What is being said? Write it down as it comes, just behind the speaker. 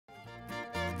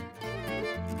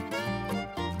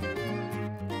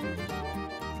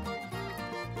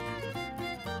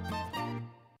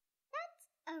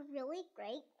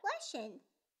question.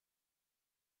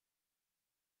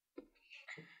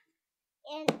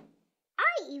 And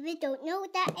I even don't know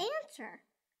that answer,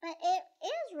 but it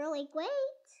is really great.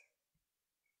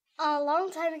 A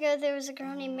long time ago, there was a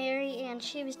girl named Mary, and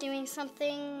she was doing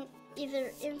something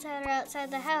either inside or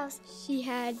outside the house. She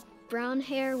had brown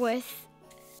hair with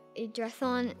a dress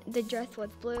on. The dress was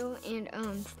blue and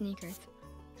sneakers.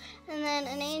 And then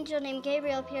an angel named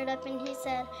Gabriel appeared up, and he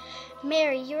said,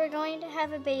 Mary, you are going to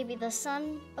have a baby, the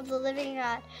Son of the living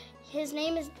God. You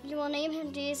will name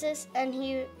him Jesus, and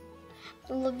he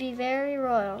will be very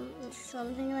royal,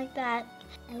 something like that.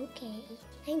 Okay,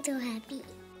 I'm so happy.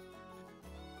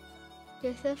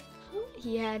 Joseph,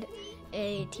 he had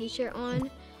a t-shirt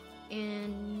on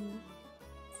and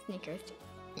sneakers.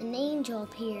 An angel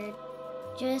appeared.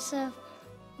 Joseph,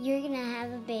 you're gonna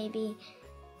have a baby,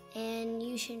 and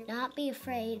you should not be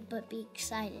afraid, but be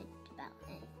excited about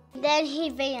it. Then he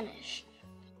vanished.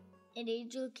 An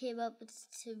angel came up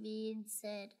to me and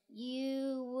said,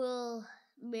 you will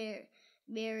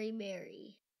marry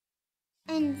Mary.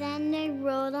 And then they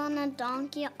rode on a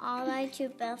donkey all the way to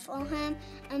Bethlehem,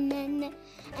 and then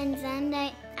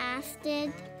they asked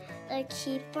the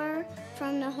keeper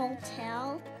from the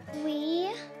hotel,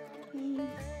 we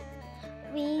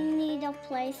need a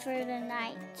place for the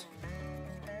night.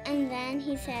 And then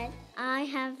he said, I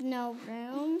have no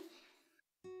room.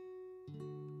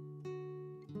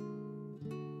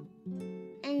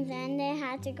 And then they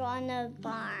had to go in the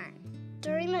barn.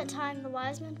 During that time, the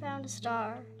wise men found a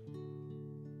star.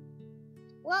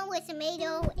 One was a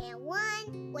tomato and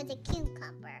one was a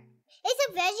cucumber. It's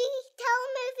a vegetable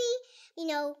movie. You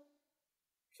know,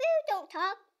 food don't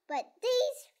talk, but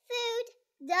this food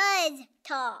does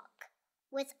talk.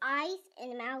 With eyes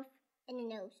and a mouth and a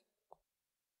nose.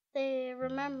 They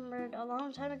remembered a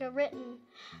long time ago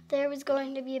there was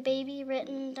going to be a baby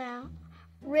written,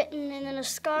 and then a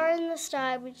scar in the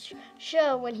sky would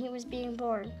show when he was being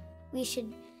born. We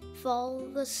should follow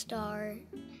the star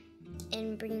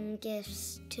and bring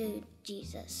gifts to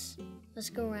Jesus. Let's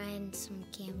go ride some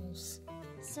camels.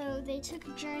 So they took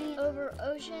a journey over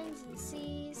oceans and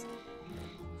seas,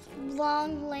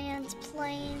 long lands,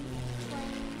 plains,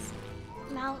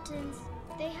 mountains.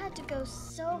 They had to go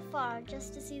so far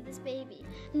just to see this baby.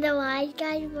 The wise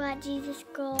guys brought Jesus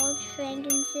gold,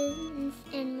 frankincense,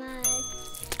 and myrrh.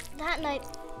 That night,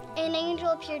 an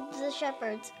angel appeared to the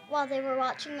shepherds while they were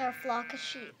watching their flock of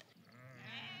sheep.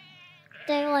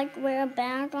 They wear a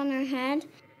bag on their head.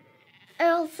 It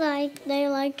was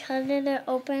they cut it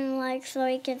open so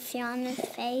you could see on his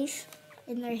face.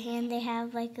 In their hand they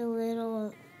have a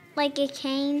little, a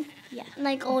cane. Yeah.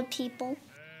 Like old people.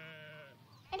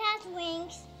 It has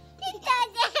wings. It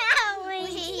doesn't have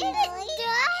wings. Yes, it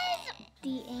does.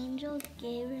 The angel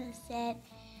Gabriel said,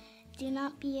 do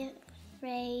not be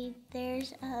afraid.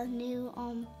 There's a new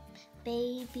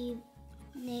baby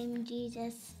named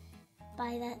Jesus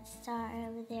by that star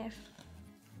over there.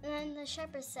 And then the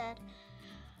shepherds said,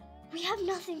 we have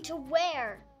nothing to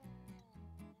wear.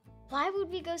 Why would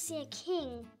we go see a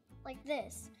king like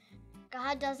this?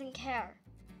 God doesn't care.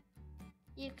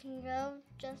 You can go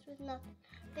just with nothing.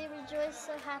 They rejoiced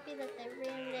so happy that they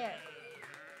ran there.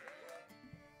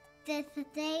 The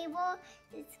stable,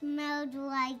 it smelled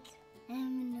like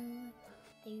manure.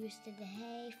 They used the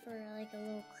hay for a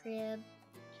little crib.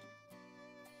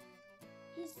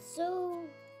 He's so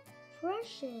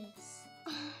precious.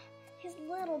 His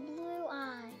little blue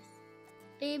eyes.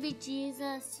 Baby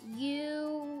Jesus,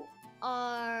 you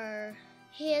are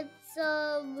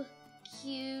handsome,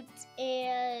 cute,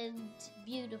 and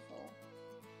beautiful.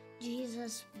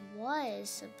 Jesus was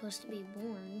supposed to be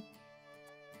born.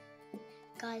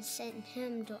 God sent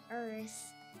him to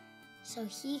earth so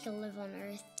he can live on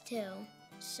earth too,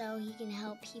 so he can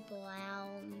help people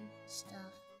out and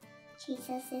stuff.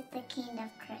 Jesus is the king of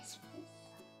Christmas.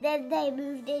 Then they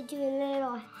moved into a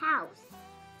little house.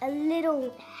 A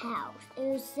little house. It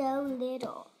was so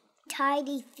little.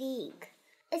 Tiny thing.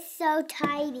 It's so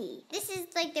tiny. This is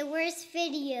the worst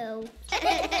video.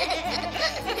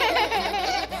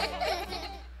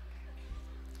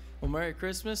 Well, Merry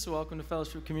Christmas. Welcome to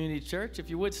Fellowship Community Church. If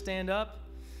you would stand up.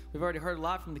 We've already heard a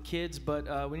lot from the kids, but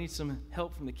we need some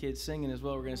help from the kids singing as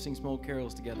well. We're going to sing some old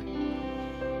carols together.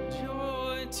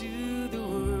 Joy to the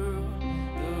world,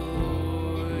 the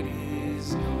Lord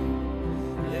is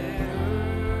come. Let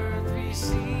earth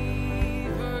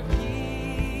receive her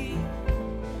King.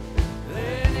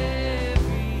 Let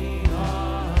every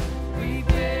heart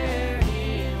prepare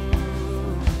him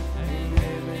room. And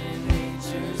heaven and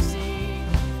nature sing,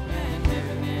 and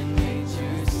heaven and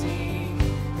nature sing,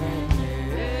 and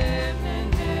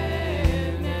heaven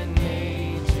and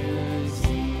nature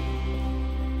sing.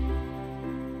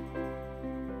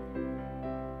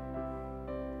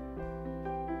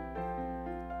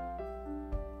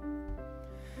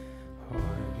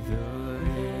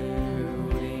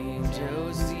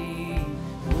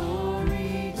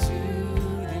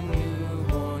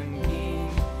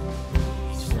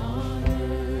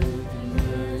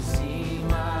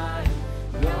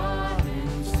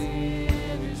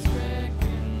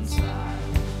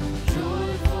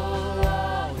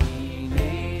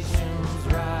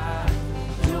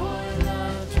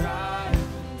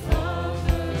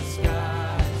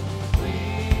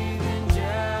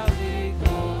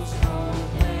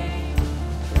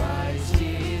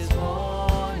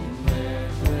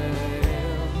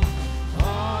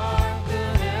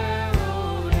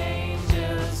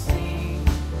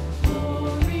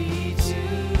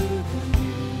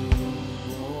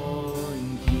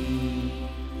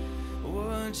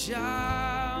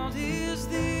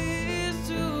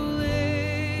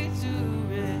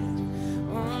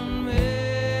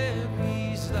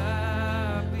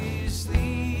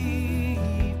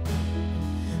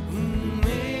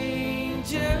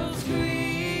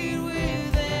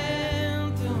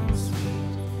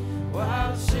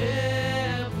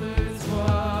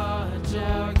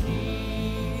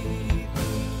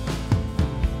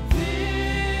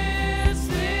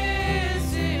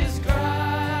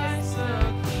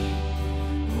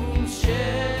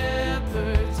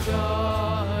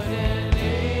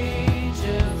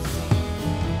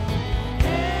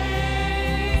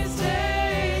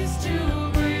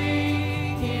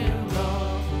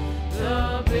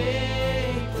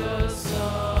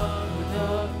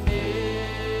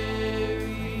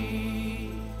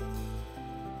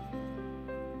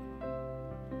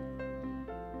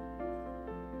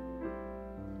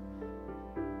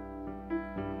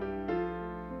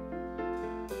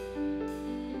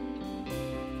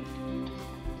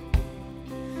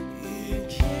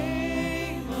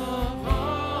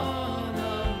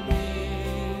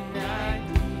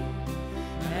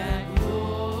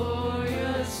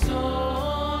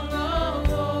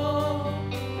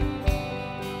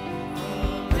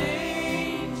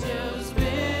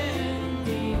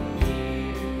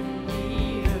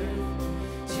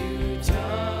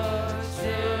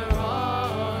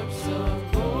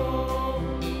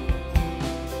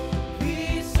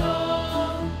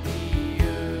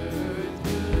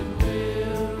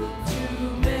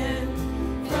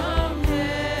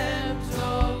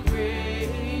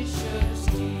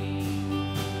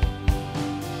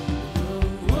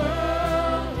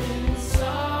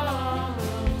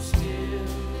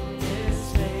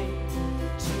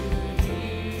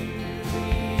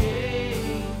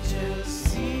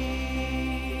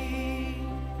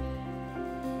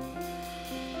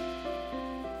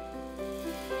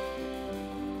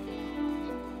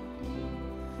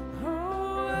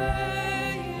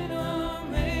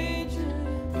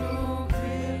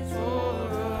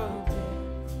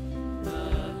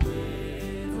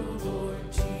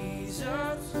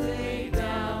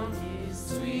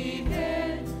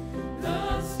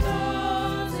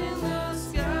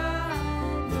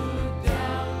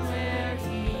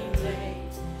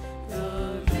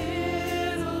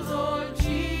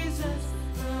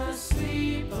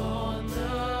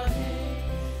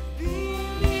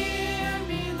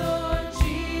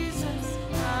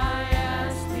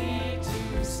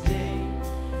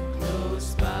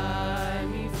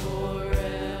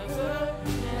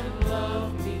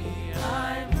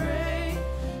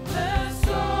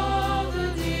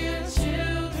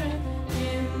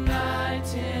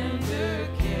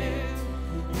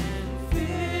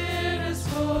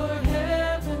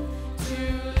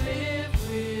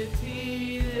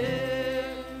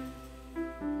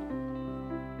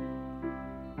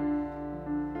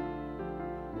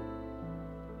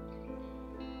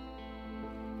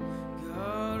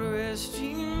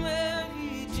 stream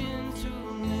very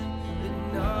gentleman,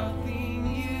 let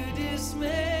nothing you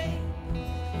dismay.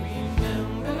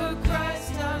 Remember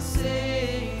Christ our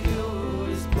Savior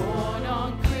was born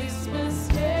on Christmas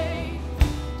Day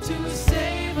to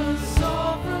save us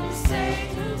all from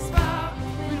Satan's power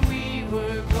when we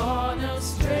were gone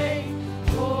astray.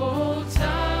 Oh,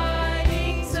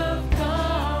 tidings of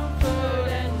comfort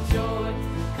and joy,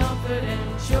 comfort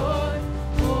and joy.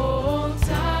 Oh,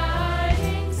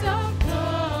 tidings of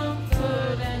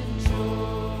comfort and joy.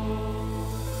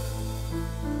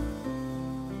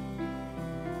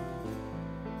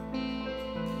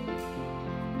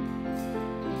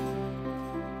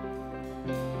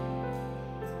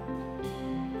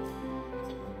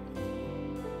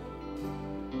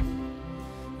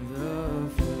 The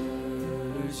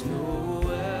first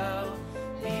Noel,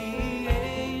 the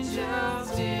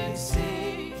angels did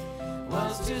say,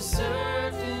 was to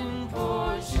certain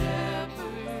poor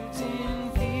shepherds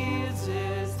in fields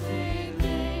as they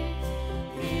lay,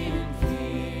 in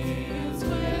fields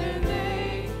where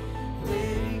they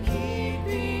lay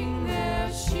keeping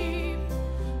their sheep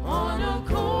on a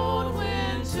cold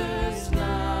winter's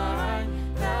night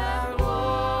that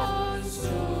was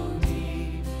so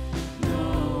deep.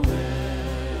 Noel,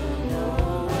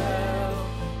 Noel,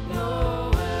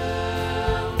 Noel,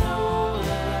 Noel,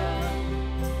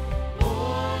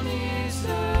 born is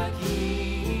the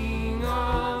King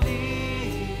of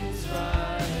Israel.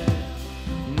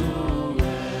 Noel,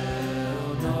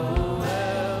 Noel,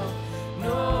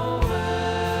 Noel,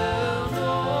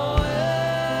 Noel,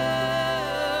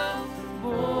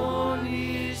 born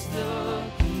is the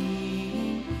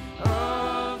King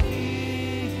of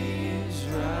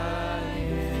Israel.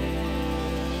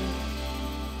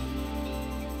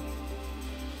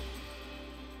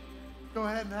 Go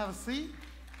ahead and have a seat.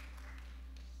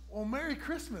 Well, Merry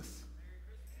Christmas.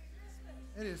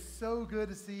 It is so good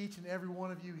to see each and every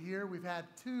one of you here. We've had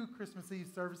 2 Christmas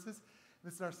Eve services.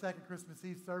 This is our second Christmas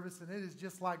Eve service, and it is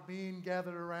just like being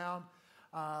gathered around,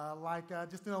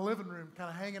 just in a living room, kind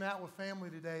of hanging out with family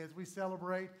today as we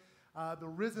celebrate the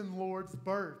risen Lord's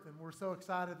birth. And we're so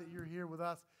excited that you're here with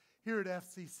us here at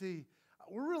FCC.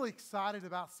 We're really excited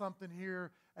about something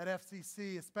here at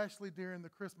FCC, especially during the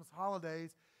Christmas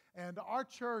holidays. And our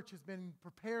church has been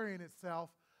preparing itself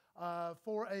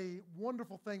for a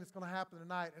wonderful thing that's going to happen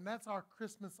tonight, and that's our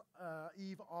Christmas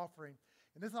Eve offering.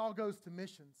 And this all goes to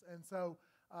missions. And so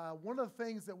one of the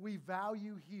things that we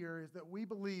value here is that we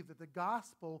believe that the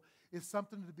gospel is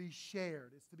something to be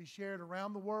shared. It's to be shared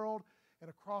around the world and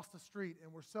across the street.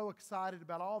 And we're so excited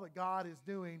about all that God is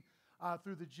doing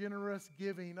through the generous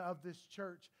giving of this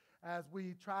church as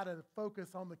we try to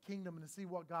focus on the kingdom and to see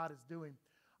what God is doing.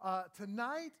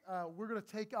 Tonight, we're going to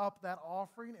take up that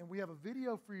offering, and we have a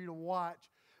video for you to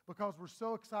watch because we're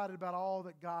so excited about all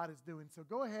that God is doing. So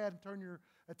go ahead and turn your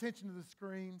attention to the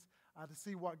screens to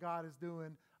see what God is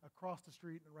doing across the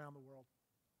street and around the world.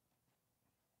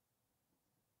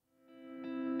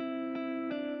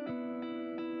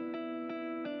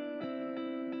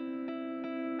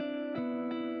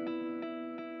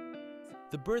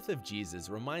 The birth of Jesus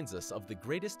reminds us of the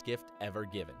greatest gift ever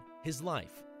given, his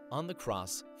life on the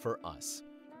cross for us.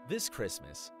 This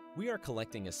Christmas, we are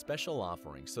collecting a special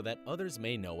offering so that others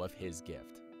may know of his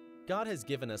gift. God has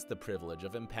given us the privilege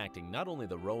of impacting not only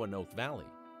the Roanoke Valley,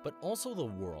 but also the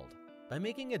world. By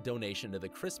making a donation to the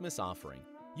Christmas offering,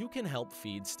 you can help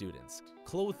feed students,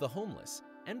 clothe the homeless,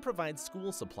 and provide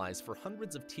school supplies for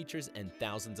hundreds of teachers and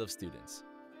thousands of students.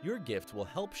 Your gift will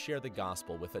help share the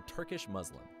gospel with a Turkish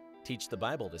Muslim, teach the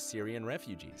Bible to Syrian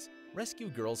refugees, rescue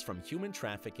girls from human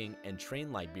trafficking, and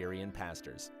train Liberian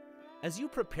pastors. As you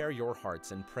prepare your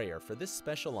hearts in prayer for this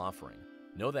special offering,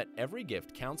 know that every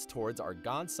gift counts towards our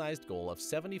God-sized goal of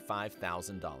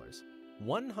 $75,000.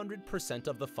 100%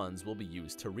 of the funds will be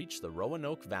used to reach the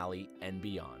Roanoke Valley and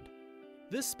beyond.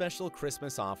 This special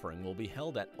Christmas offering will be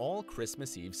held at all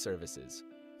Christmas Eve services.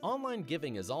 Online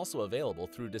giving is also available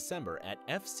through December at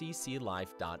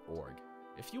fcclife.org.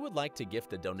 If you would like to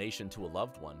gift a donation to a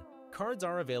loved one, cards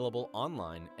are available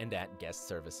online and at guest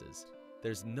services.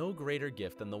 There's no greater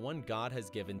gift than the one God has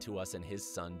given to us in his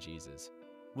Son, Jesus.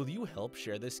 Will you help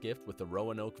share this gift with the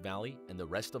Roanoke Valley and the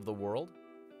rest of the world?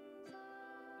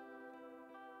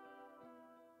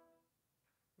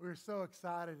 We're so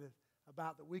excited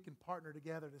about that we can partner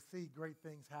together to see great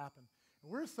things happen.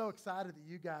 And we're so excited that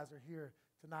you guys are here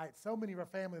tonight. So many of our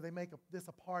family, they make this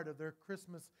a part of their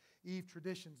Christmas Eve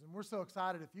traditions. And we're so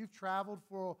excited. If you've traveled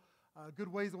for a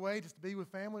good ways away just to be with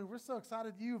family, we're so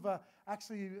excited you've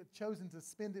actually chosen to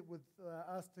spend it with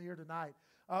us here tonight.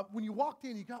 When you walked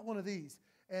in, you got one of these,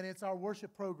 and it's our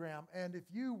worship program. And if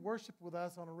you worship with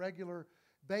us on a regular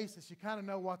basis, you kind of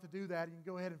know what to do that. You can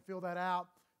go ahead and fill that out.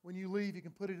 When you leave, you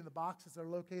can put it in the boxes that are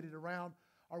located around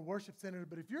our worship center.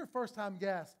 But if you're a first-time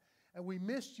guest and we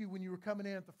missed you when you were coming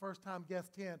in at the first-time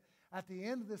guest tent, at the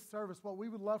end of this service, what we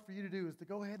would love for you to do is to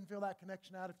go ahead and fill that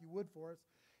connection out if you would for us.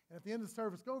 And at the end of the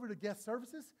service, go over to guest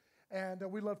services, and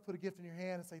we'd love to put a gift in your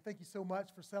hand and say thank you so much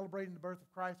for celebrating the birth of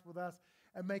Christ with us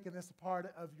and making this a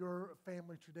part of your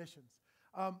family traditions.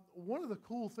 One of the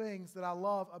cool things that I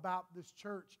love about this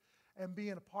church and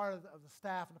being a part of the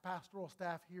staff and the pastoral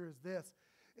staff here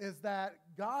is that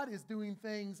God is doing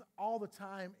things all the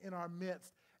time in our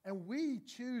midst. And we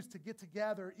choose to get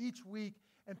together each week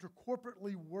and to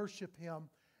corporately worship Him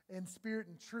in spirit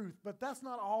and truth. But that's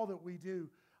not all that we do.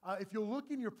 If you'll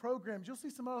look in your programs, you'll see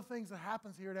some other things that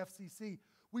happens here at FCC.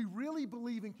 We really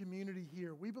believe in community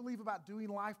here. We believe about doing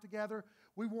life together.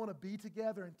 We want to be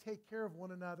together and take care of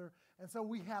one another. And so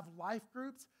we have life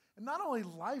groups. And not only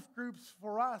life groups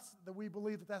for us that we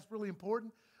believe that that's really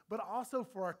important, but also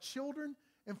for our children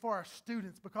and for our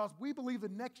students, because we believe the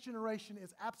next generation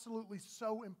is absolutely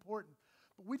so important.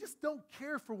 But we just don't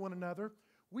care for one another.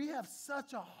 We have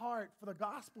such a heart for the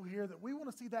gospel here that we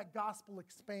want to see that gospel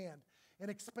expand and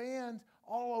expand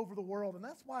all over the world. And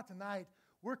that's why tonight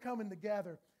we're coming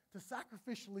together to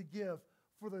sacrificially give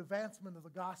for the advancement of the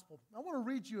gospel. I want to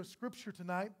read you a scripture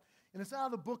tonight, and it's out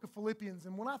of the book of Philippians.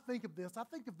 And when I think of this, I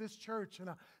think of this church, and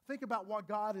I think about what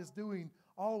God is doing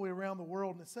all the way around the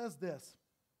world. And it says this: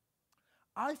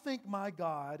 I thank my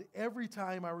God every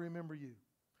time I remember you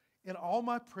in all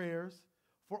my prayers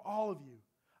for all of you.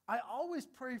 I always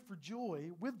pray with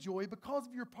joy because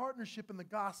of your partnership in the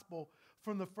gospel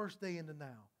from the first day into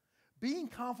now. Being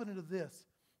confident of this,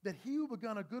 that He who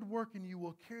begun a good work in you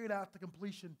will carry it out to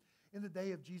completion in the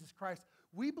day of Jesus Christ.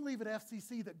 We believe at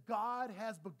FCC that God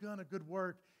has begun a good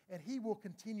work and He will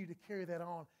continue to carry that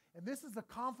on. And this is the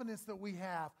confidence that we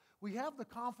have. We have the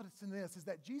confidence in this, is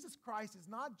that Jesus Christ is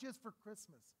not just for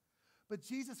Christmas, but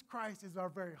Jesus Christ is our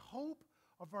very hope,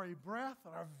 our very breath,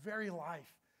 and our very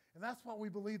life. And that's what we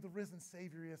believe the risen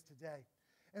Savior is today.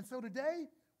 And so today,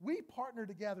 we partner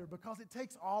together because it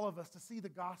takes all of us to see the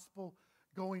gospel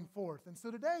going forth. And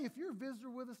so today, if you're a visitor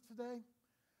with us today,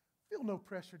 feel no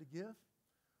pressure to give.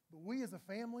 But we as a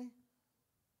family,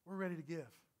 we're ready to give.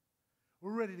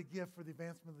 We're ready to give for the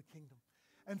advancement of the kingdom.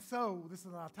 And so this is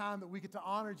a time that we get to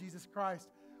honor Jesus Christ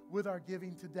with our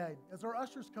giving today. As our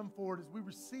ushers come forward, as we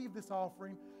receive this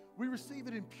offering, we receive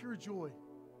it in pure joy.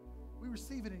 We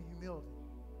receive it in humility.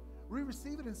 We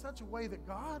receive it in such a way that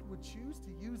God would choose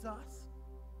to use us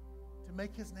to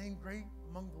make His name great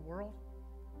among the world.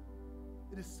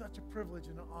 It is such a privilege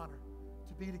and an honor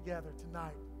to be together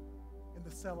tonight and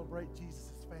to celebrate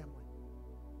Jesus' family.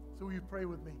 So will you pray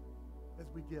with me as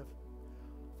we give?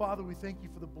 Father, we thank you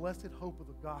for the blessed hope of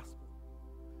the gospel,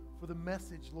 for the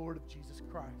message, Lord, of Jesus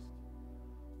Christ.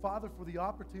 Father, for the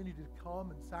opportunity to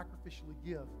come and sacrificially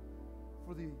give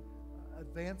for the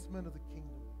advancement of the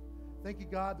kingdom. Thank you,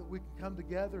 God, that we can come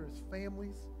together as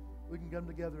families. We can come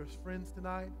together as friends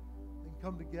tonight. We can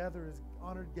come together as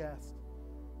honored guests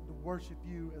and to worship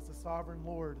you as the sovereign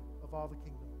Lord of all the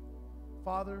kingdom.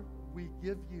 Father, we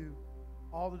give you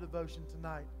all the devotion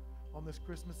tonight on this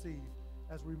Christmas Eve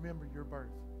as we remember your birth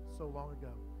so long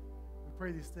ago. We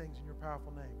pray these things in your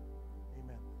powerful name.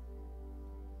 Amen.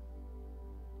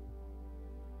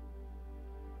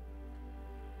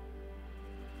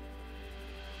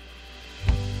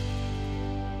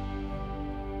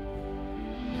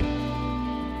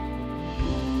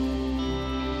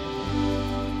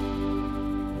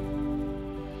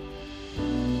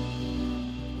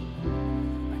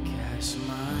 I cast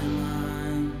my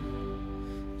mind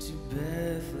to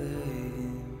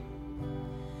Bethlehem,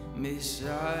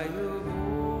 Messiah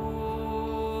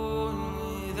born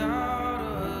without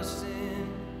a sin,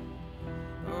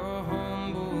 a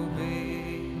humble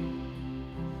babe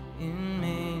in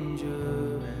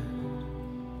manger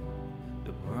at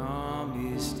the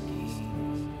promised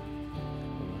King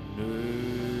on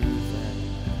earth and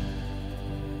high.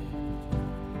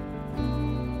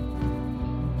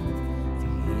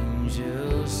 The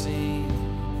angels sing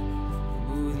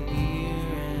both near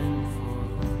and far,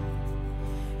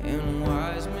 and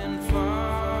wise men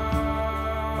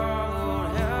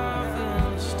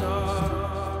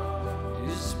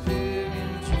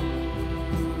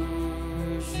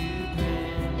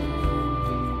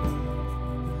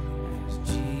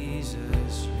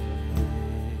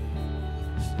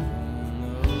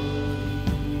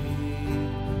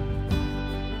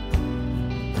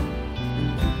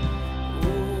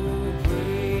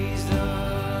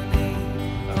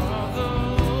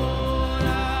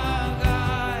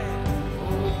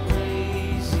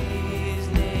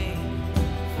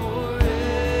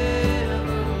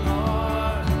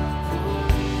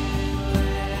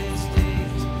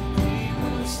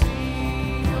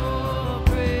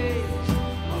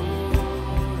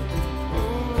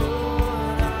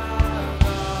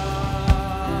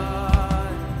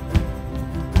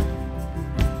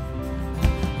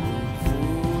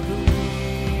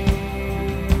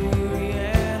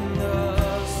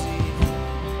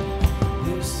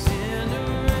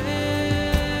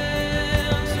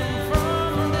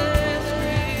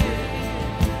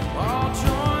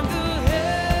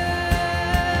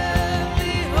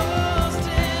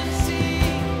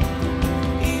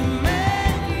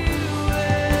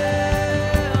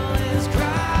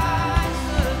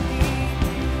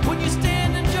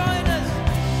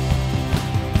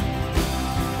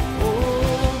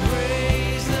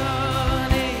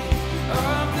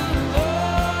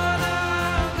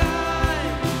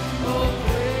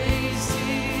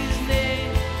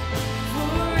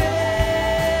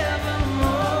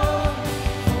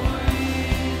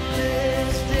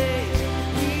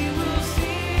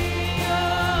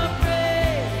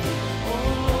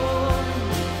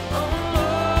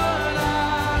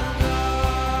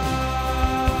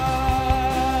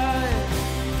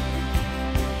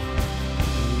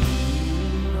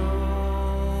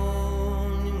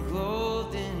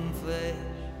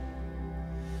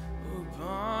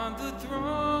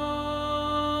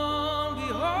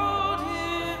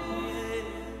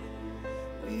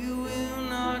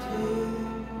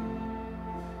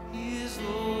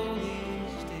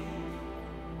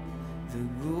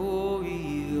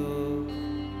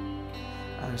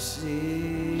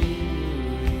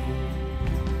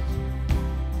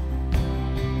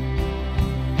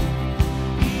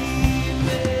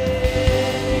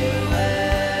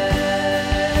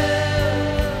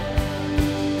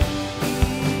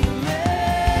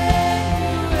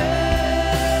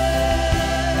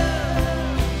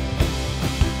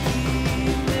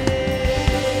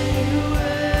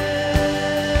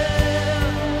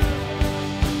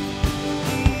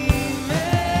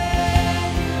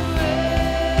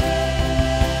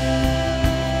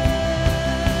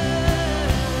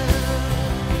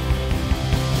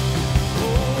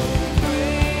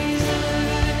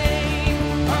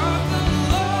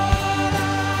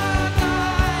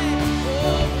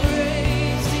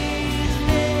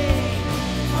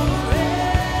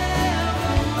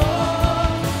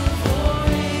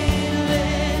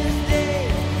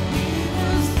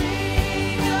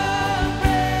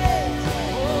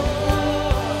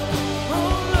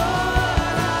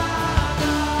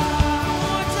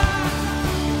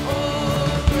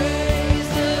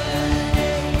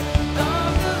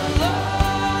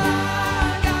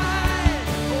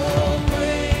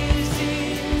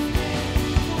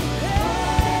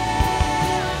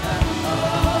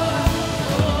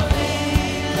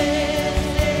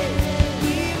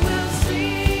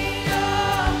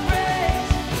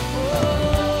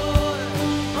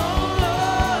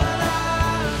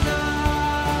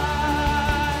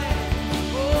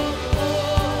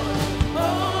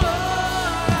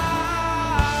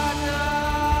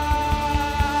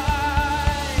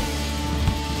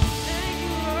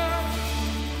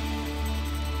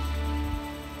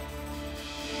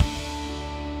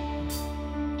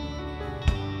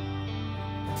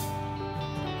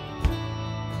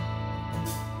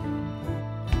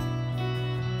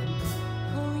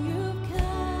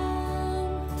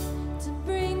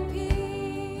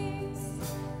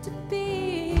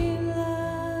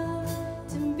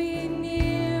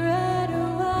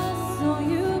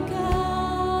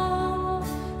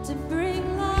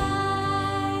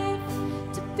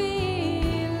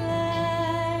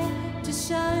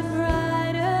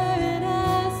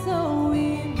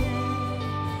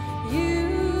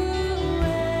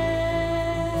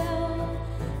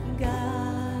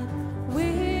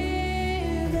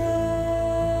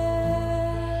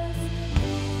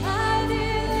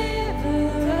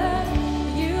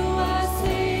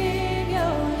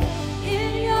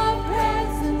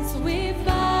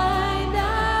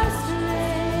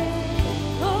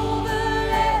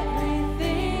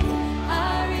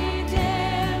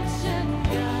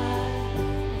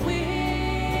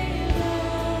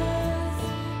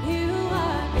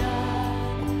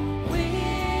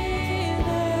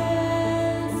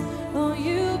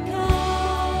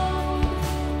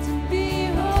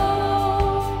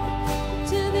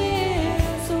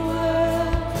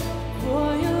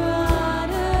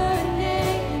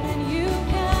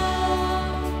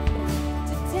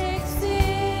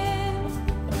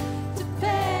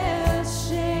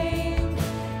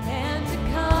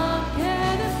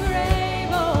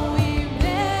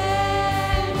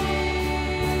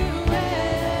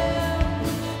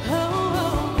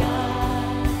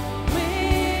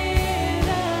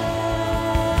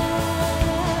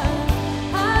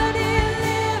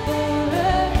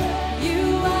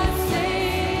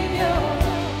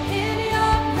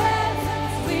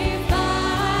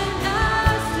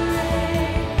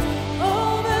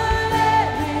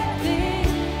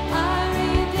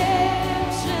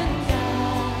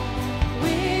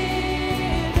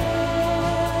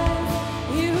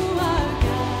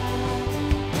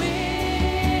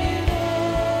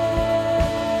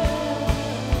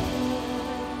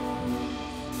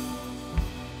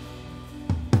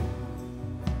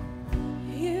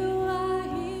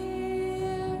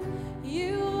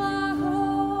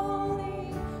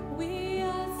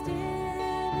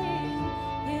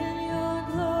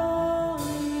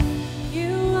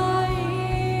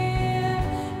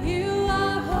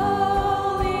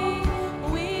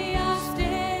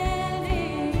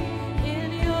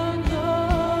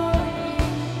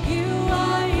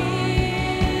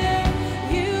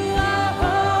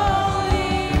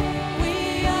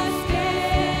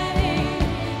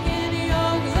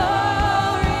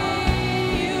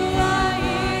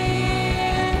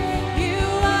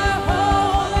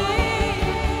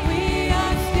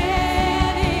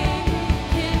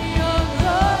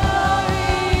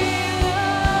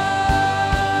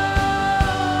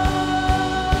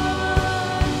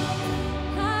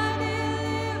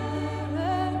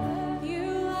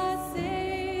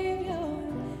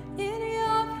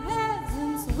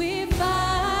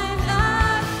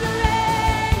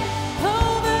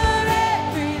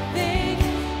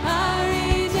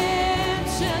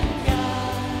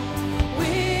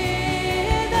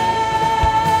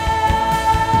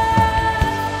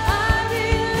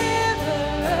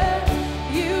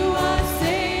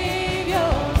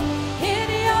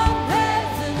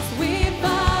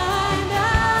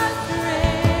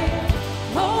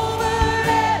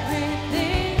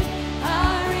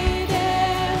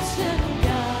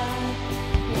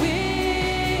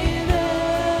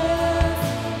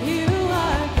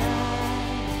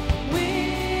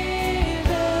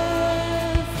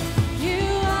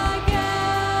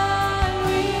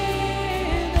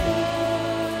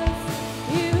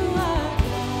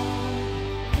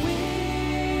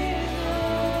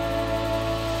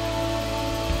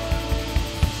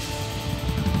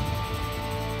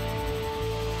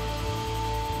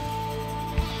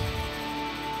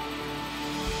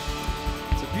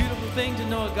thing to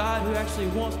know a God who actually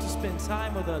wants to spend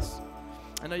time with us.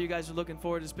 I know you guys are looking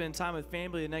forward to spending time with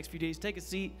family the next few days. Take a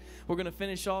seat. We're going to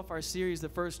finish off our series, The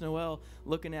First Noel,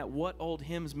 looking at what old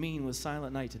hymns mean with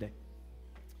Silent Night today.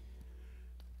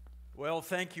 Well,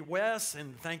 thank you, Wes,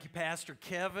 and thank you, Pastor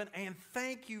Kevin, and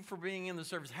thank you for being in the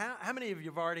service. How many of you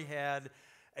have already had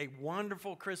a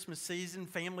wonderful Christmas season,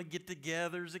 family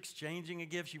get-togethers, exchanging of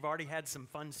gifts? You've already had some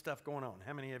fun stuff going on.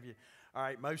 How many of you? All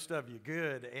right, most of you,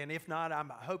 good. And if not, I'm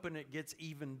hoping it gets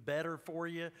even better for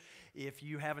you if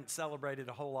you haven't celebrated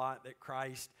a whole lot that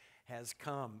Christ has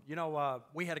come. You know,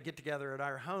 we had a get-together at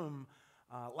our home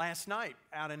last night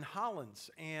out in Hollins,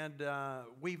 and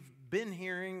we've been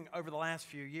hearing over the last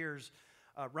few years,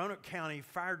 Roanoke County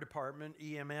Fire Department,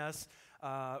 EMS,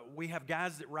 we have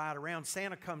guys that ride around.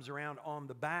 Santa comes around on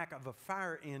the back of a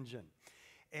fire engine.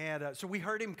 And so we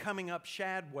heard him coming up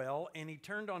Shadwell, and he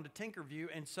turned onto Tinkerview,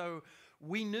 and so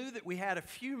we knew that we had a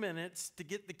few minutes to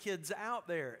get the kids out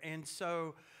there. And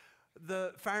so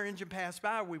the fire engine passed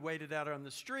by. We waited out on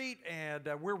the street, and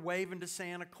we're waving to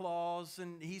Santa Claus,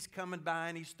 and he's coming by,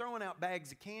 and he's throwing out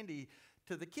bags of candy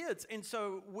to the kids. And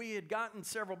so we had gotten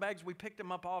several bags. We picked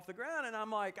them up off the ground, and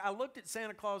I looked at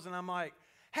Santa Claus, and I'm like,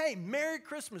 hey, Merry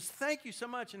Christmas, thank you so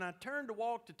much. And I turned to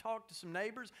walk to talk to some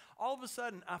neighbors. All of a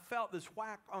sudden, I felt this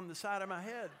whack on the side of my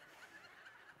head.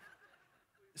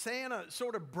 Santa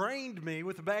sort of brained me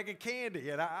with a bag of candy.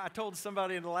 And I told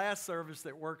somebody in the last service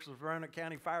that works with Roanoke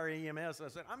County Fire EMS, I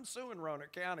said, I'm suing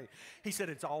Roanoke County. He said,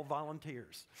 it's all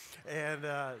volunteers. And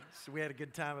so we had a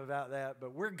good time about that.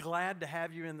 But we're glad to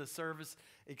have you in the service,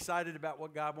 excited about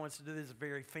what God wants to do. This is a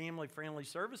very family-friendly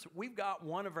service. We've got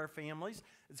one of our families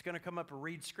that's going to come up and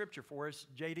read Scripture for us,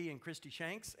 JD and Christy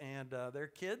Shanks, and their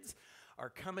kids are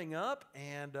coming up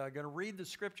and going to read the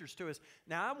Scriptures to us.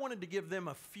 Now, I wanted to give them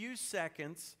a few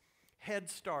seconds head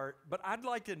start, but I'd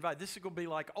like to invite, this is going to be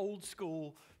like old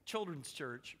school children's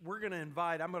church. I'm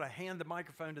going to hand the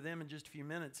microphone to them in just a few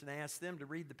minutes and ask them to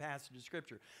read the passage of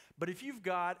Scripture. But if you've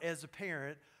got, as a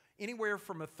parent, anywhere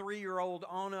from a 3-year-old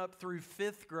on up through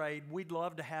 5th grade, we'd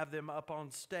love to have them up on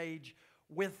stage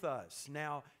with us.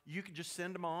 Now, you can just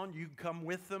send them on. You can come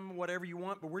with them, whatever you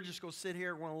want, but we're just going to sit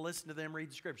here. We're going to listen to them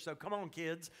read the Scripture. So come on,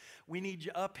 kids. We need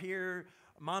you up here.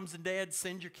 Moms and dads,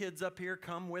 send your kids up here.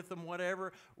 Come with them,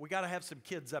 whatever. We got to have some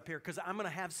kids up here because I'm going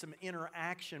to have some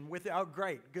interaction with you. Oh,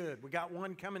 great. Good. We got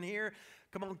one coming here.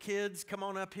 Come on, kids. Come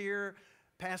on up here.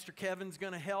 Pastor Kevin's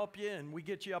going to help you, and we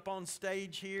get you up on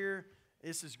stage here.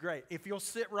 This is great. If you'll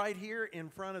sit right here in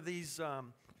front of these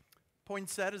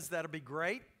poinsettias, that'll be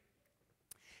great.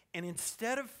 And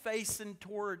instead of facing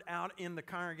toward out in the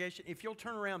congregation, if you'll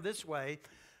turn around this way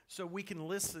so we can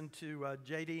listen to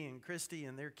JD and Christy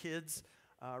and their kids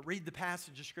read the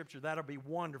passage of Scripture, that'll be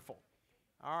wonderful.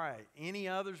 All right. Any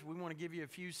others? We want to give you a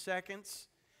few seconds.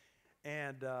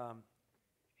 And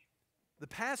the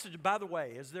passage, by the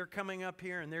way, as they're coming up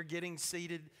here and they're getting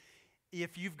seated,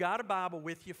 if you've got a Bible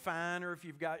with you, fine, or if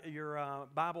you've got your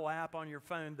Bible app on your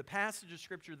phone, the passage of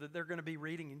Scripture that they're going to be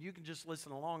reading, and you can just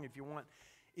listen along if you want,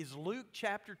 is Luke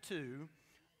chapter 2,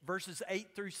 verses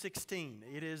 8 through 16.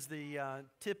 It is the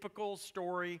typical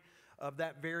story of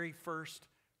that very first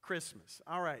Christmas.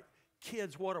 All right,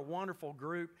 kids, what a wonderful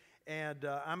group. And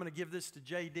I'm going to give this to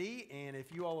JD, and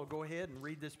if you all will go ahead and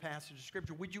read this passage of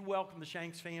Scripture, would you welcome the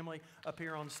Shanks family up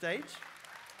here on stage?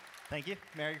 Thank you.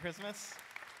 Merry Christmas.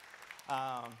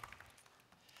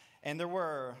 And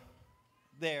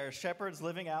there shepherds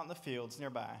living out in the fields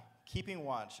nearby, keeping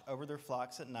watch over their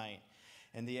flocks at night.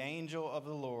 And the angel of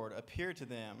the Lord appeared to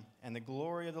them, and the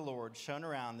glory of the Lord shone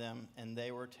around them, and they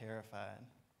were terrified.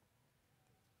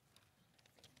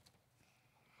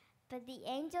 But the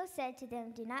angel said to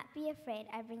them, "Do not be afraid.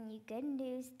 I bring you good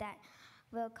news that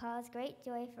will cause great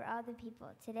joy for all the people.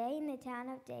 Today in the town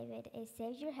of David, a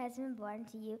Savior has been born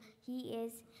to you. He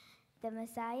is the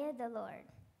Messiah, the Lord."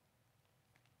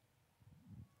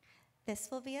 This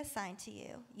will be a sign to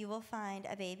you. You will find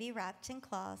a baby wrapped in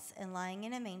cloths and lying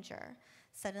in a manger.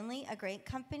 Suddenly, a great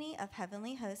company of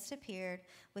heavenly hosts appeared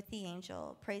with the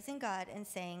angel, praising God and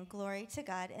saying, "Glory to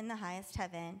God in the highest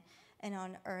heaven, and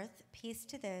on earth peace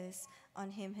to those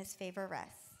on whom his favor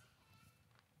rests."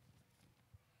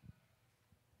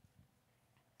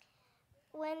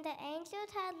 When the angels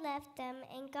had left them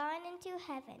and gone into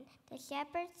heaven, the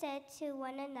shepherds said to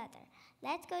one another,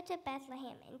 "Let's go to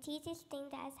Bethlehem and see this thing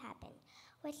that has happened,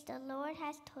 which the Lord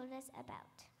has told us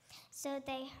about." So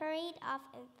they hurried off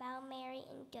and found Mary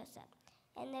and Joseph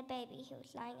and the baby who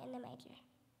was lying in the manger.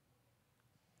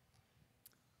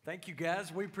 Thank you,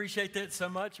 guys. We appreciate that so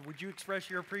much. Would you express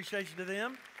your appreciation to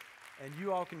them? And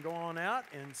you all can go on out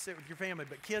and sit with your family.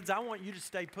 But kids, I want you to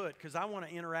stay put because I want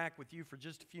to interact with you for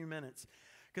just a few minutes.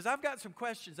 Because I've got some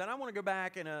questions, and I want to go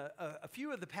back in a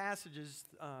few of the passages,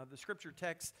 the scripture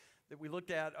texts that we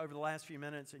looked at over the last few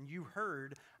minutes and you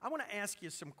heard. I want to ask you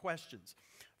some questions.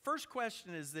 First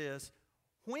question is this: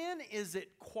 when is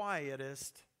it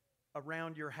quietest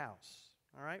around your house?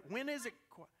 All right? When is it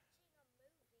quiet?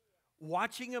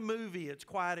 Watching a movie, it's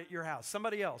quiet at your house.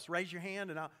 Somebody else, raise your hand,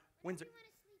 and when's it?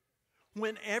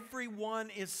 When everyone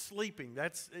is sleeping.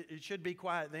 It should be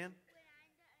quiet then.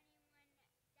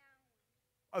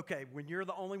 Okay, when you're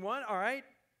the only one, all right?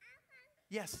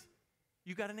 Yes.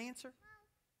 You got an answer?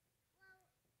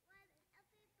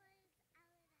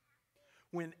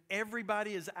 When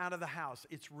everybody is out of the house,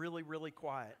 it's really, really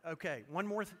quiet. Okay, one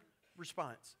more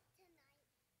response.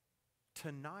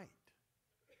 Tonight,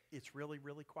 it's really,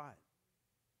 really quiet.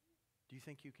 Do you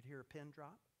think you could hear a pin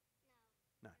drop?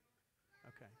 No.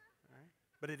 Okay, all right.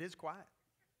 But it is quiet.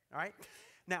 All right?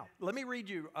 Now, let me read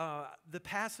you the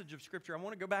passage of Scripture. I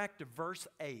want to go back to verse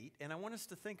 8, and I want us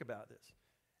to think about this.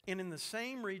 And in the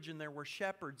same region there were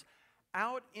shepherds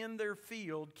out in their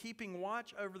field, keeping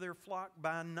watch over their flock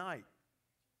by night.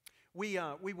 We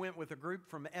went with a group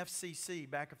from FCC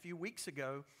back a few weeks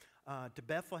ago to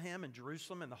Bethlehem and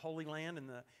Jerusalem and the Holy Land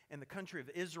and the country of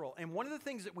Israel. And one of the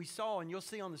things that we saw, and you'll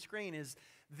see on the screen, is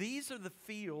these are the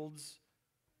fields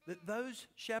that those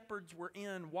shepherds were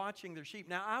in watching their sheep.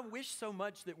 Now, I wish so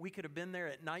much that we could have been there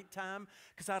at nighttime,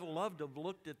 because I'd love to have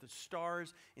looked at the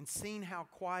stars and seen how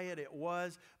quiet it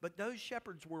was. But those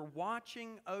shepherds were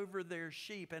watching over their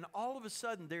sheep, and all of a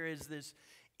sudden there is this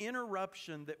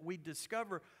interruption that we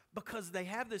discover, because they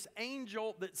have this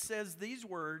angel that says these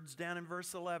words down in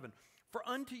verse 11. For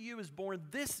unto you is born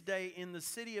this day in the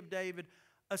city of David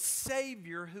a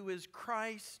Savior, who is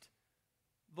Christ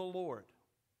the Lord.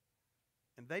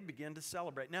 And they begin to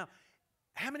celebrate. Now,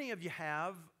 how many of you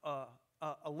have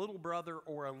a little brother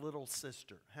or a little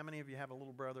sister? How many of you have a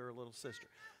little brother or a little sister?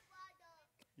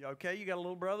 Okay, you got a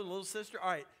little brother, a little sister? All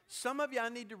right, some of you, I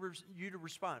need you to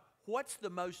respond. What's the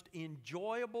most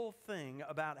enjoyable thing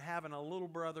about having a little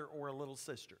brother or a little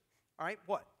sister? All right,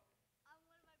 what?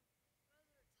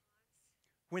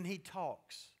 When he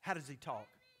talks. How does he talk?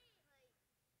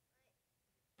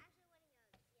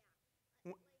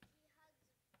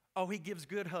 Oh, he gives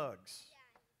good hugs.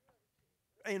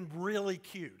 And really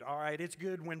cute. All right, it's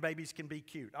good when babies can be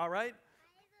cute. All right?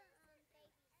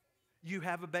 You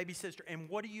have a baby sister. And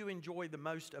what do you enjoy the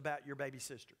most about your baby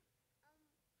sister?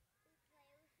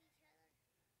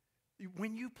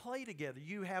 When you play together,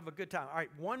 you have a good time. All right,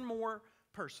 one more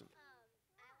person.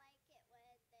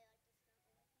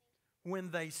 When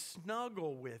they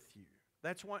snuggle with you.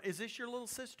 That's one. Is this your little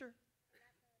sister?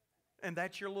 And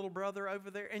that's your little brother over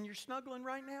there? And you're snuggling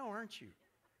right now, aren't you?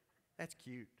 That's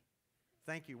cute.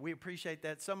 Thank you. We appreciate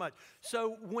that so much.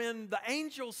 So when the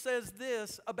angel says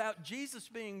this about Jesus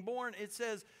being born, it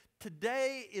says,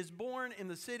 today is born in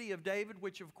the city of David,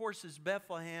 which of course is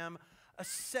Bethlehem, a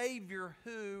Savior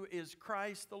who is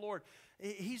Christ the Lord.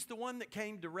 He's the one that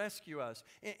came to rescue us.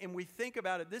 And we think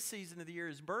about it this season of the year,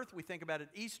 his birth. We think about it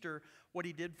Easter, what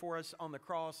he did for us on the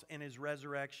cross and his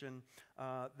resurrection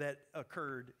that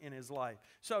occurred in his life.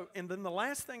 So, and then the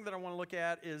last thing that I want to look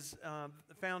at is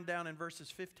found down in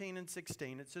verses 15 and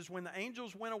 16. It says, when the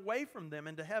angels went away from them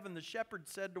into heaven, the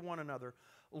shepherds said to one another,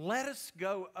 let us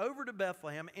go over to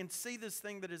Bethlehem and see this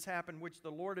thing that has happened, which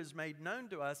the Lord has made known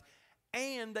to us.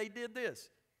 And they did this.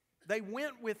 They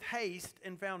went with haste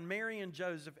and found Mary and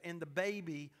Joseph and the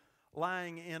baby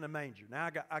lying in a manger. Now,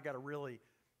 I got a really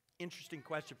interesting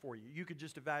question for you. You could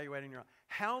just evaluate in your own.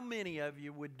 How many of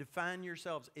you would define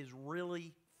yourselves as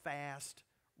really fast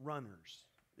runners?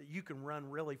 That you can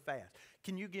run really fast.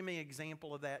 Can you give me an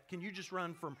example of that? Can you just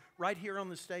run from right here on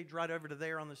the stage right over to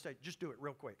there on the stage? Just do it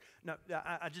real quick. No,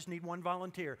 I just need one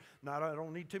volunteer. No, I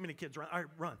don't need too many kids. All right,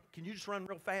 run. Can you just run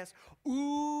real fast?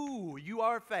 Ooh, you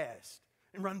are fast.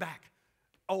 And run back.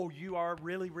 Oh, you are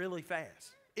really, really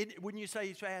fast. Wouldn't you say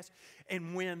he's fast?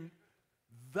 And when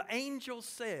the angel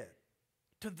said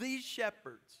to these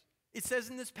shepherds, it says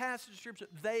in this passage of Scripture,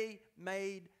 they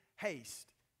made haste.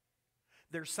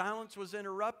 Their silence was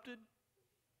interrupted.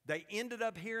 They ended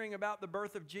up hearing about the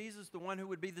birth of Jesus, the one who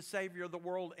would be the Savior of the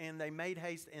world, and they made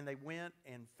haste and they went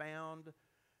and found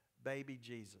baby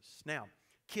Jesus. Now,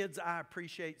 kids, I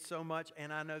appreciate so much,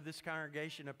 and I know this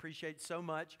congregation appreciates so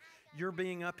much you're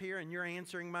being up here and you're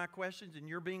answering my questions and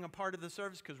you're being a part of the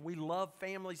service, because we love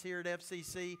families here at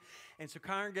FCC. And so,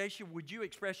 congregation, would you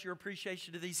express your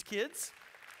appreciation to these kids?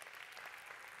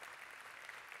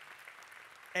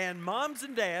 And moms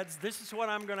and dads, this is what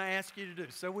I'm going to ask you to do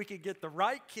so we can get the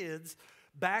right kids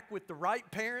back with the right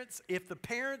parents. If the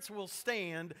parents will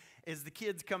stand as the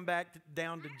kids come back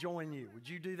down to join you. Would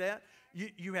you do that?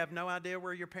 You have no idea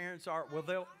where your parents are? Well,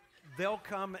 they'll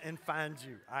come and find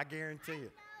you. I guarantee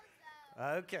it.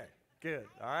 Okay, good.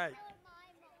 All right.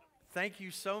 Thank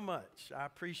you so much. I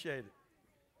appreciate it.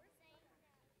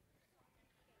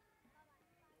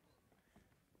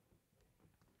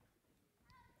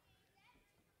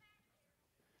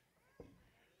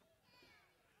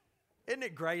 Isn't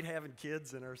it great having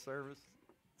kids in our service?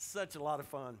 Such a lot of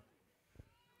fun.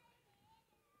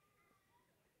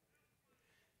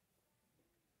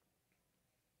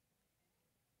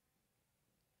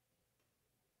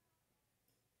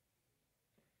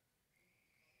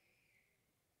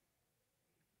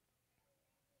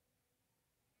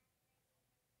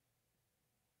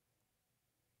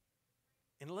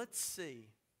 And let's see,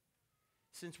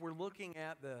 since we're looking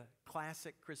at the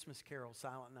classic Christmas carol,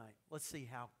 Silent Night, let's see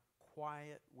how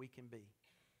quiet we can be.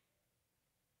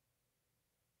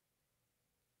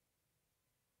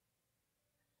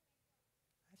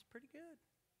 That's pretty good.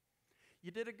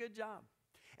 You did a good job.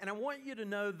 And I want you to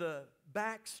know the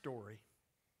backstory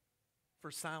for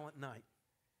Silent Night.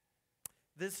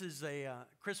 This is a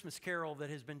Christmas carol that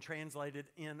has been translated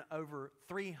in over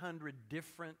 300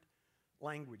 different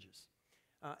languages.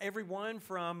 Everyone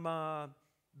from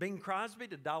Bing Crosby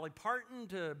to Dolly Parton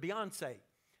to Beyonce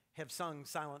have sung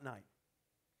Silent Night.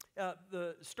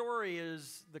 The story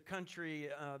is the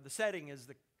setting is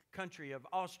the country of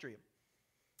Austria.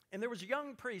 And there was a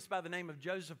young priest by the name of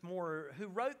Joseph Moore who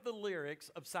wrote the lyrics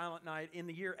of Silent Night in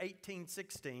the year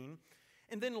 1816.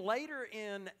 And then later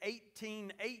in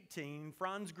 1818,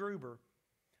 Franz Gruber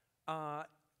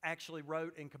actually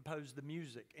wrote and composed the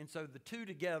music. And so the two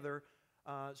together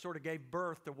sort of gave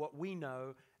birth to what we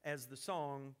know as the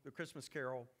song, the Christmas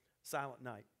carol, Silent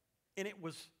Night. And it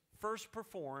was first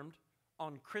performed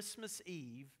on Christmas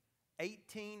Eve,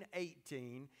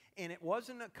 1818, and it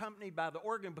wasn't accompanied by the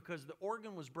organ because the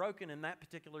organ was broken in that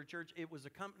particular church. It was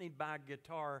accompanied by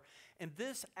guitar, and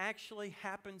this actually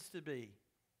happens to be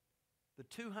the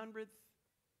 200th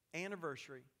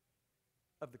anniversary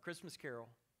of the Christmas carol,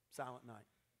 Silent Night.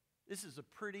 This is a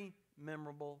pretty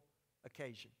memorable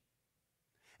occasion.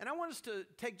 And I want us to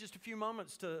take just a few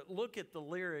moments to look at the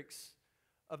lyrics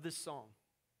of this song.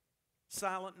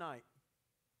 Silent night,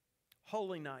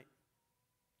 holy night,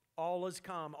 all is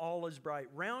calm, all is bright.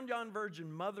 Round yon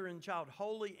virgin, mother and child,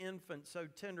 holy infant, so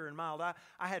tender and mild.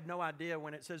 I had no idea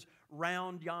when it says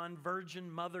round yon virgin,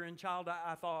 mother and child.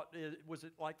 I thought, was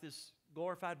it like this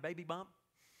glorified baby bump?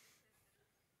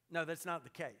 No, that's not the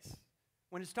case.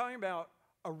 When it's talking about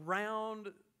around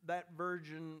that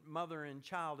virgin mother and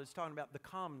child, is talking about the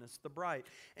calmness, the bright.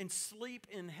 And sleep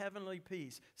in heavenly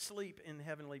peace. Sleep in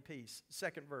heavenly peace.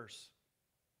 Second verse.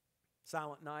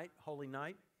 Silent night, holy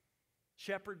night.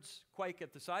 Shepherds quake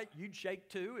at the sight. You'd shake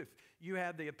too if you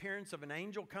had the appearance of an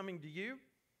angel coming to you.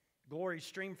 Glories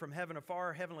stream from heaven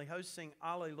afar. Heavenly hosts sing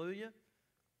Alleluia.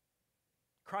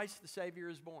 Christ the Savior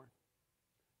is born.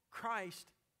 Christ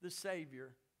the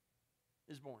Savior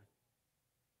is born.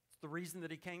 The reason that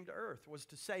he came to earth was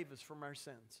to save us from our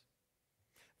sins.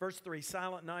 Verse 3,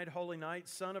 silent night, holy night,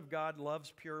 Son of God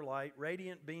loves pure light,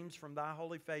 radiant beams from thy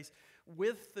holy face,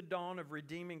 with the dawn of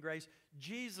redeeming grace.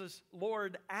 Jesus,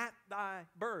 Lord, at thy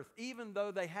birth, even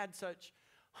though they had such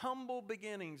humble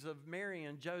beginnings of Mary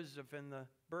and Joseph and the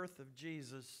birth of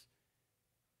Jesus,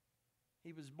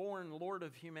 he was born Lord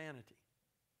of humanity,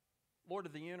 Lord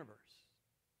of the universe,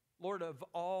 Lord of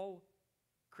all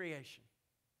creation.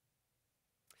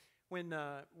 When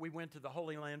we went to the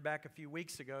Holy Land back a few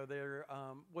weeks ago, there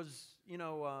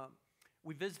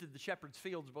we visited the shepherd's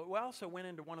fields, but we also went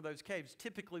into one of those caves.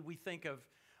 Typically, we think of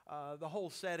the whole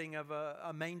setting of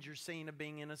a manger scene of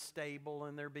being in a stable,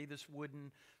 and there'd be this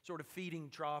wooden sort of feeding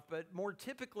trough. But more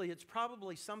typically, it's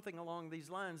probably something along these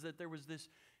lines, that there was this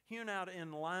hewn out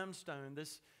in limestone,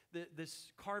 this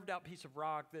carved out piece of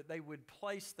rock that they would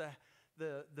place the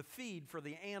feed for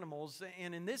the animals.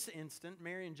 And in this instant,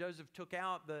 Mary and Joseph took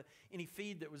out any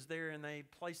feed that was there, and they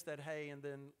placed that hay, and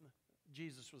then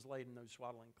Jesus was laid in those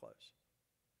swaddling clothes.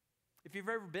 If you've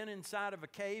ever been inside of a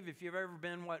cave, if you've ever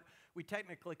been what we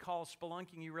technically call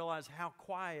spelunking, you realize how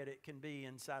quiet it can be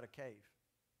inside a cave.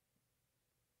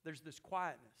 There's this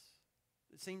quietness.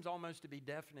 It seems almost to be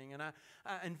deafening. And I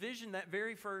envisioned that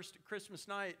very first Christmas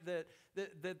night that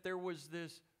there was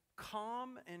this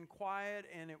calm and quiet,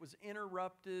 and it was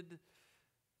interrupted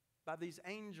by these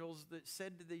angels that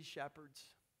said to these shepherds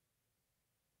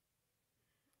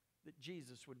that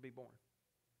Jesus would be born.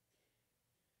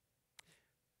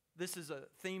 This is a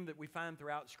theme that we find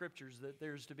throughout Scriptures, that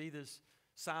there's to be this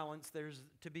silence, there's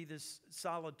to be this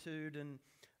solitude. And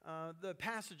the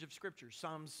passage of Scripture,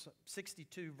 Psalms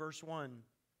 62, verse 1,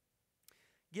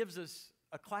 gives us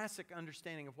a classic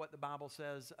understanding of what the Bible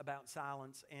says about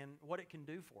silence and what it can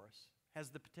do for us, has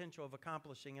the potential of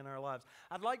accomplishing in our lives.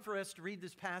 I'd like for us to read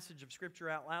this passage of Scripture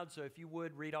out loud, so if you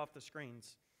would, read off the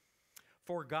screens.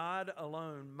 For God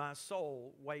alone my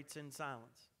soul waits in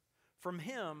silence. From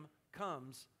Him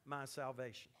comes my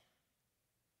salvation.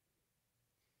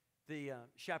 The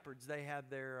shepherds, they had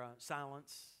their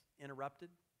silence interrupted.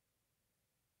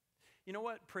 You know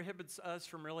what prohibits us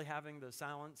from really having the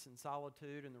silence and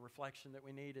solitude and the reflection that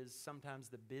we need is sometimes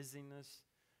the busyness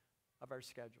of our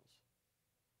schedules.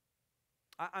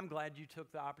 I'm glad you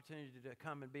took the opportunity to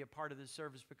come and be a part of this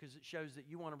service because it shows that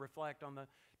you want to reflect on the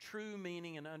true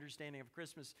meaning and understanding of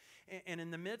Christmas. And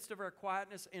in the midst of our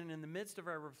quietness and in the midst of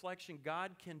our reflection,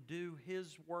 God can do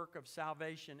His work of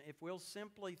salvation if we'll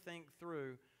simply think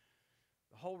through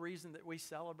the whole reason that we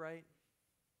celebrate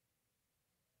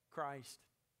Christ,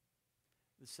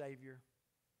 the Savior,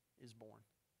 is born.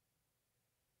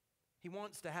 He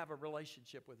wants to have a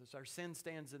relationship with us. Our sin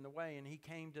stands in the way, and He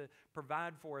came to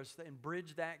provide for us and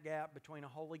bridge that gap between a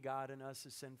holy God and us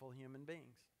as sinful human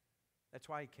beings. That's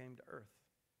why He came to earth.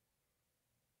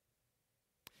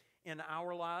 In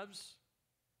our lives,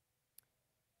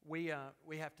 we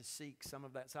have to seek some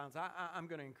of that silence. I'm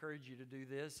going to encourage you to do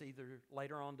this either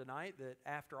later on tonight, that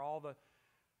after all the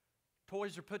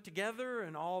toys are put together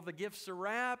and all the gifts are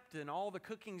wrapped and all the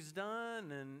cooking's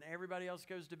done and everybody else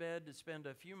goes to bed, to spend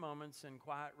a few moments in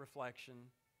quiet reflection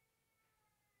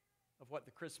of what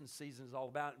the Christmas season is all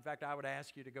about. In fact, I would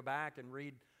ask you to go back and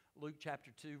read Luke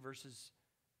chapter 2, verses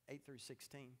 8 through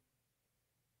 16.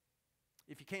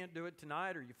 If you can't do it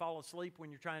tonight or you fall asleep when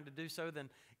you're trying to do so, then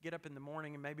get up in the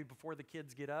morning and maybe before the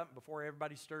kids get up, before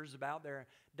everybody stirs about their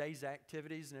day's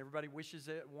activities and everybody wishes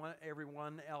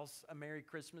everyone else a Merry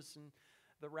Christmas and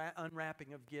the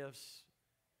unwrapping of gifts,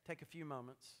 take a few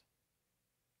moments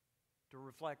to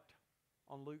reflect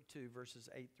on Luke 2, verses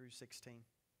 8 through 16.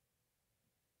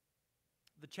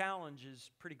 The challenge is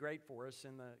pretty great for us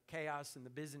in the chaos and the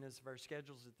busyness of our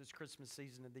schedules at this Christmas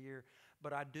season of the year,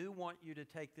 but I do want you to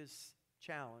take this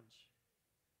challenge.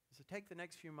 So take the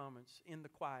next few moments in the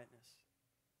quietness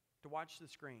to watch the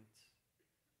screens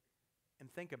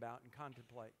and think about and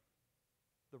contemplate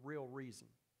the real reason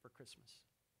for Christmas.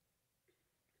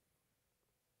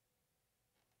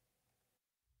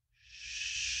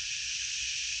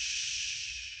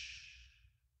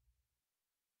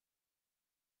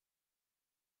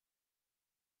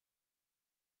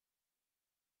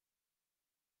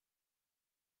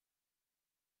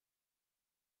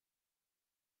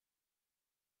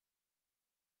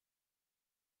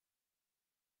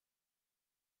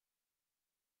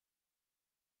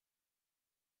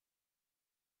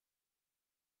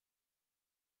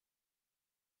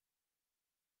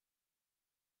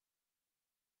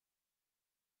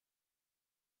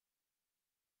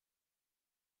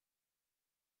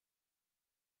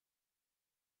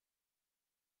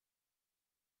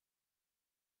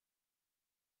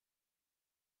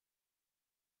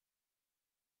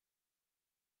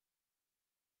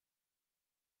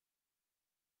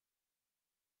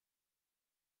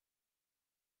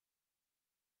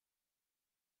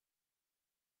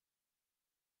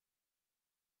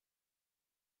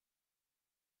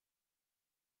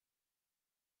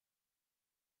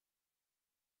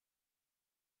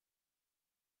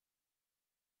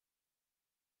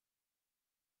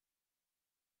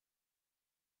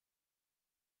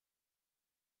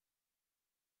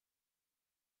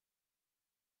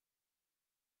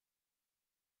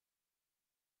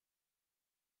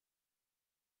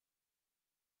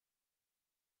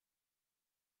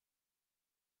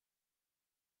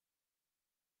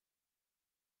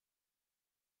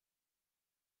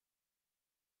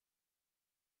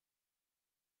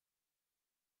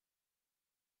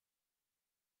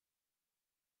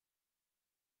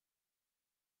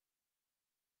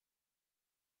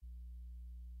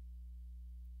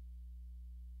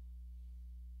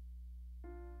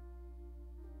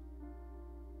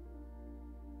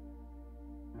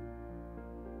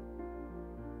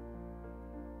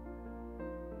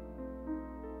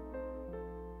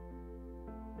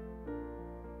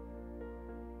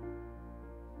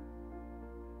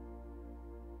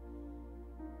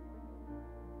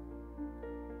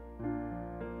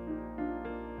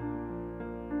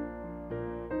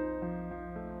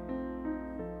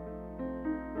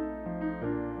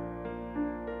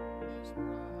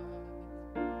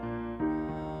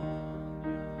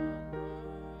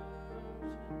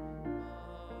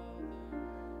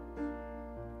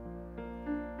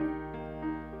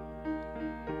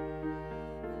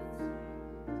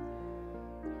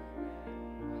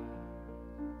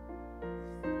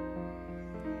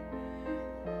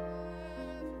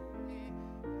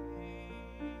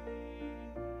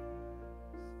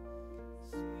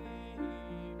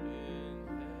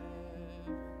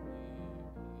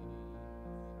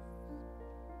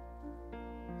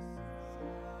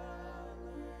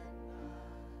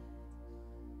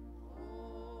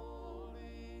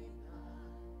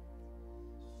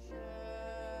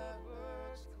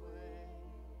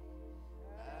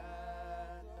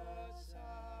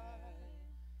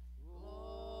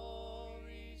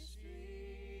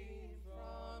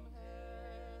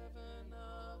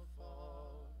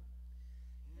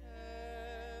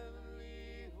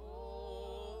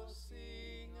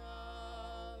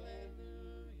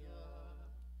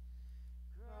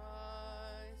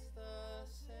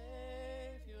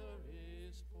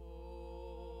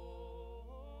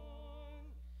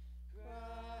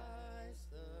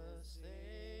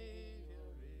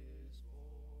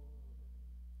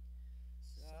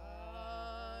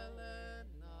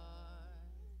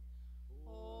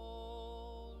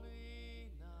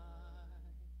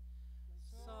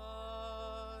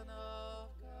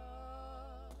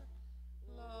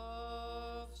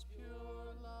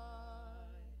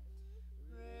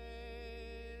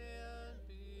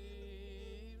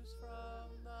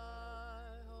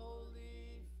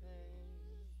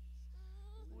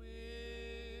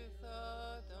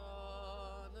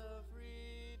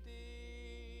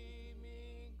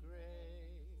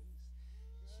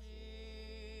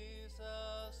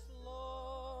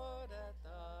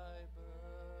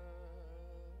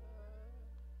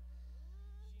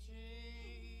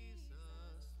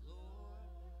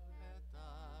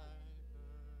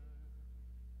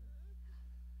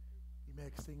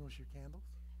 extinguish your candles.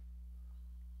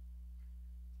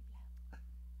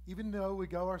 Even though we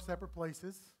go our separate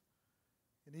places,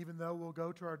 and even though we'll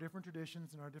go to our different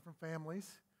traditions and our different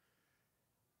families,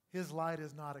 his light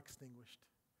is not extinguished.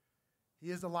 He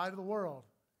is the light of the world,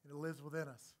 and it lives within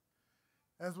us.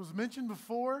 As was mentioned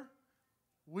before,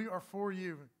 we are for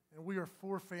you, and we are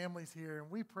for families here, and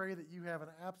we pray that you have an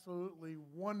absolutely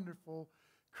wonderful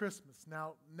Christmas.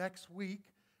 Now, next week,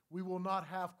 we will not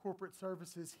have corporate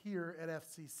services here at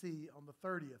FCC on the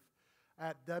 30th.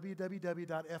 At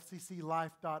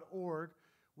www.fcclife.org,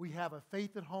 we have a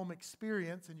Faith at Home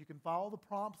experience, and you can follow the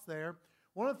prompts there.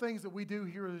 One of the things that we do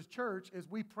here as a church is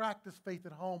we practice faith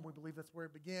at home. We believe that's where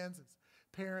it begins. It's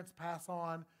parents pass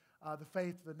on the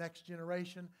faith to the next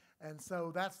generation. And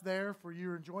so that's there for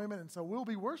your enjoyment. And so we'll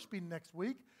be worshiping next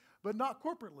week, but not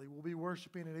corporately. We'll be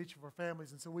worshiping in each of our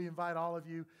families. And so we invite all of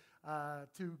you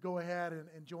to go ahead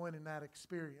and join in that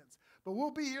experience. But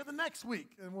we'll be here the next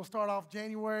week, and we'll start off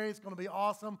January. It's going to be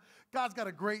awesome. God's got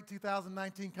a great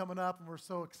 2019 coming up, and we're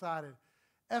so excited.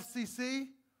 FCC,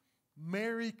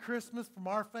 Merry Christmas from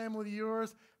our family to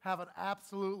yours. Have an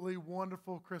absolutely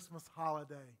wonderful Christmas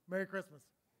holiday. Merry Christmas.